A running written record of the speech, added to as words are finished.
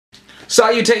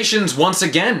Salutations once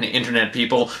again, Internet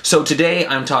people. So today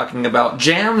I'm talking about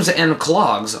jams and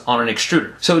clogs on an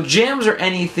extruder. So jams are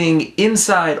anything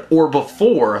inside or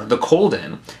before the cold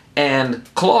end,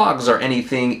 and clogs are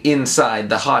anything inside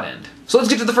the hot end. So let's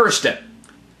get to the first step.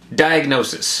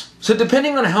 Diagnosis. So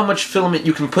depending on how much filament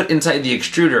you can put inside the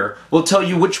extruder will tell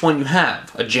you which one you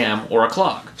have, a jam or a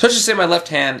clog. So let's just say my left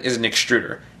hand is an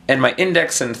extruder, and my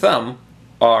index and thumb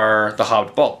are the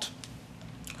hobbed bolt.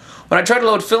 When I try to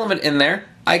load filament in there,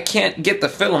 I can't get the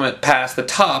filament past the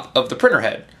top of the printer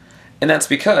head. And that's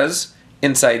because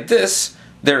inside this,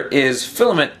 there is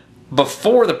filament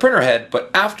before the printer head,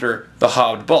 but after the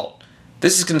hobbed bolt.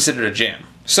 This is considered a jam.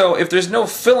 So if there's no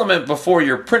filament before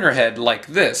your printer head like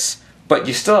this, but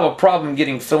you still have a problem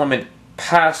getting filament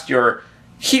past your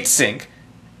heatsink,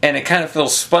 and it kind of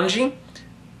feels spongy,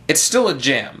 it's still a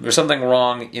jam. There's something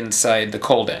wrong inside the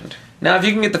cold end. Now if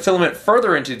you can get the filament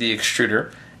further into the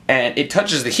extruder, and it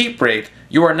touches the heat break,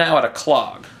 you are now at a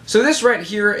clog. So this right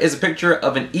here is a picture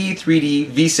of an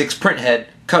E3D V6 printhead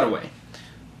cutaway.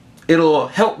 It'll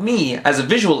help me as a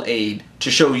visual aid to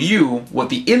show you what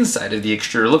the inside of the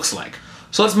extruder looks like.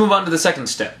 So let's move on to the second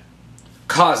step.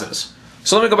 Causes.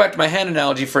 So let me go back to my hand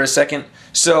analogy for a second.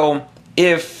 So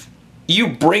if you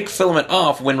break filament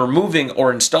off when removing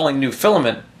or installing new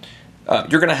filament,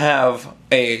 you're going to have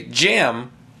a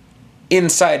jam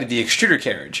inside of the extruder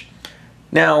carriage.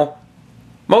 Now,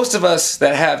 most of us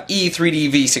that have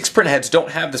E3D V6 printheads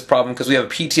don't have this problem because we have a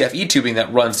PTFE tubing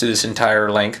that runs through this entire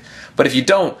length, but if you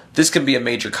don't, this can be a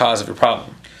major cause of your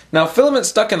problem. Now, filament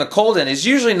stuck in the cold end is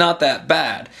usually not that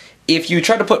bad. If you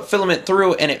try to put filament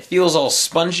through and it feels all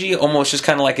spongy, almost just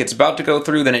kind of like it's about to go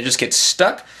through, then it just gets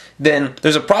stuck, then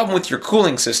there's a problem with your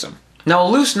cooling system. Now, a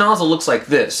loose nozzle looks like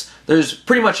this. There's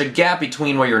pretty much a gap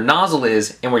between where your nozzle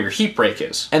is and where your heat break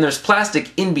is. And there's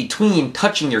plastic in between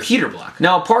touching your heater block.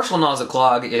 Now, a partial nozzle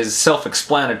clog is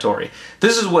self-explanatory.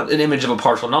 This is what an image of a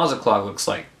partial nozzle clog looks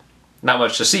like. Not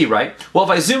much to see, right? Well, if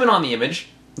I zoom in on the image,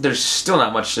 there's still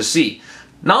not much to see.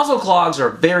 Nozzle clogs are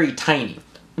very tiny.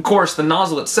 Of course, the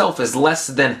nozzle itself is less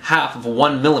than half of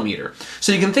 1 millimeter.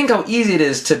 So you can think how easy it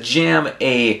is to jam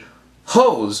a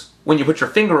hose when you put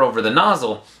your finger over the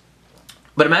nozzle.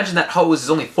 But imagine that hose is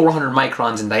only 400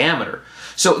 microns in diameter.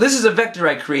 So this is a vector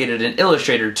I created in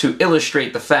Illustrator to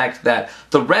illustrate the fact that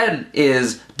the red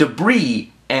is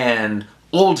debris and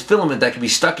old filament that can be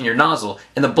stuck in your nozzle,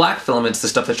 and the black filament's the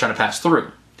stuff that's trying to pass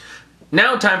through.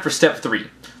 Now time for step 3,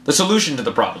 the solution to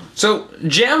the problem. So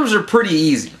jams are pretty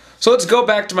easy. So let's go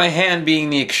back to my hand being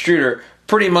the extruder.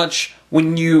 Pretty much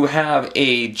when you have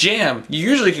a jam, you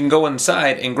usually can go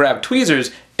inside and grab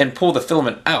tweezers and pull the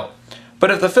filament out. But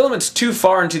if the filament's too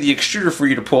far into the extruder for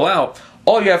you to pull out,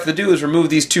 all you have to do is remove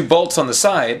these 2 bolts on the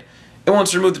side, and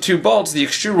once you remove the 2 bolts, the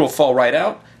extruder will fall right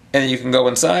out, and then you can go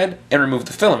inside and remove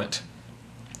the filament.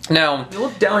 Now, if you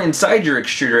look down inside your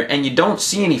extruder and you don't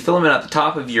see any filament at the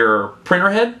top of your printer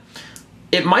head,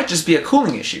 it might just be a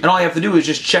cooling issue, and all you have to do is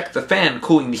just check the fan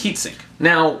cooling the heatsink.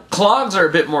 Now, clogs are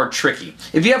a bit more tricky.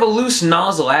 If you have a loose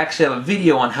nozzle, I actually have a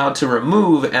video on how to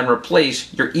remove and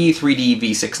replace your E3D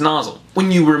V6 nozzle.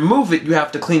 When you remove it, you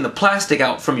have to clean the plastic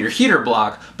out from your heater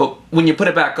block, but when you put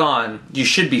it back on, you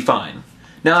should be fine.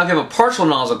 Now, if you have a partial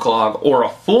nozzle clog or a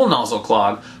full nozzle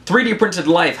clog, 3D Printed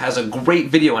Life has a great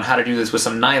video on how to do this with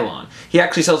some nylon. He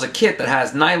actually sells a kit that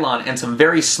has nylon and some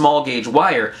very small gauge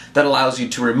wire that allows you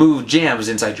to remove jams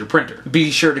inside your printer. Be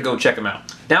sure to go check him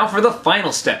out. Now for the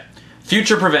final step.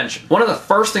 Future prevention. One of the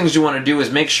first things you want to do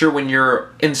is make sure when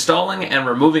you're installing and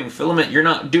removing filament, you're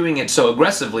not doing it so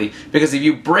aggressively, because if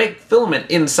you break filament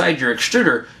inside your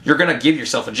extruder, you're going to give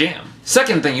yourself a jam.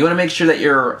 Second thing, you want to make sure that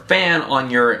your fan on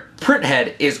your print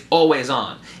head is always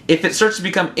on. If it starts to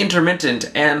become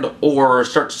intermittent and or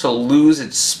starts to lose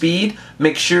its speed,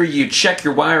 make sure you check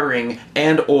your wiring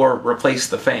and or replace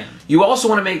the fan. You also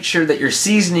want to make sure that you're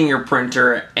seasoning your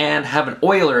printer and have an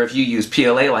oiler if you use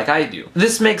PLA like I do.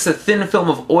 This makes a thin film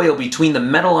of oil between the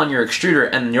metal on your extruder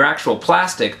and your actual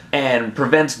plastic and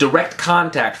prevents direct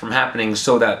contact from happening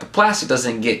so that the plastic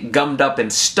doesn't get gummed up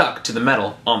and stuck to the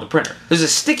metal on the printer. There's a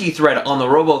sticky thread on the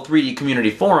Robo3D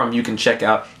community forum you can check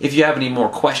out if you have any more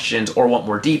questions or want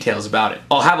more details about it.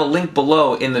 I'll have a link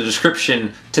below in the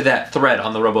description to that thread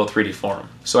on the Robo3D forum.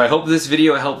 So I hope this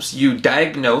video helps you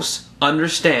diagnose,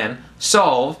 understand,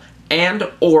 solve,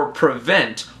 and or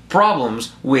prevent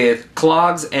problems with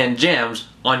clogs and jams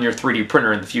on your 3D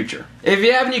printer in the future. If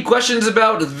you have any questions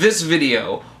about this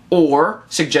video or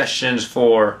suggestions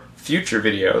for future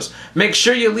videos, make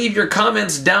sure you leave your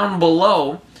comments down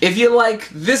below. If you like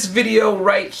this video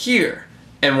right here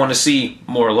and want to see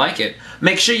more like it,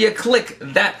 make sure you click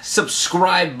that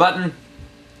subscribe button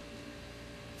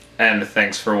And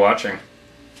thanks for watching.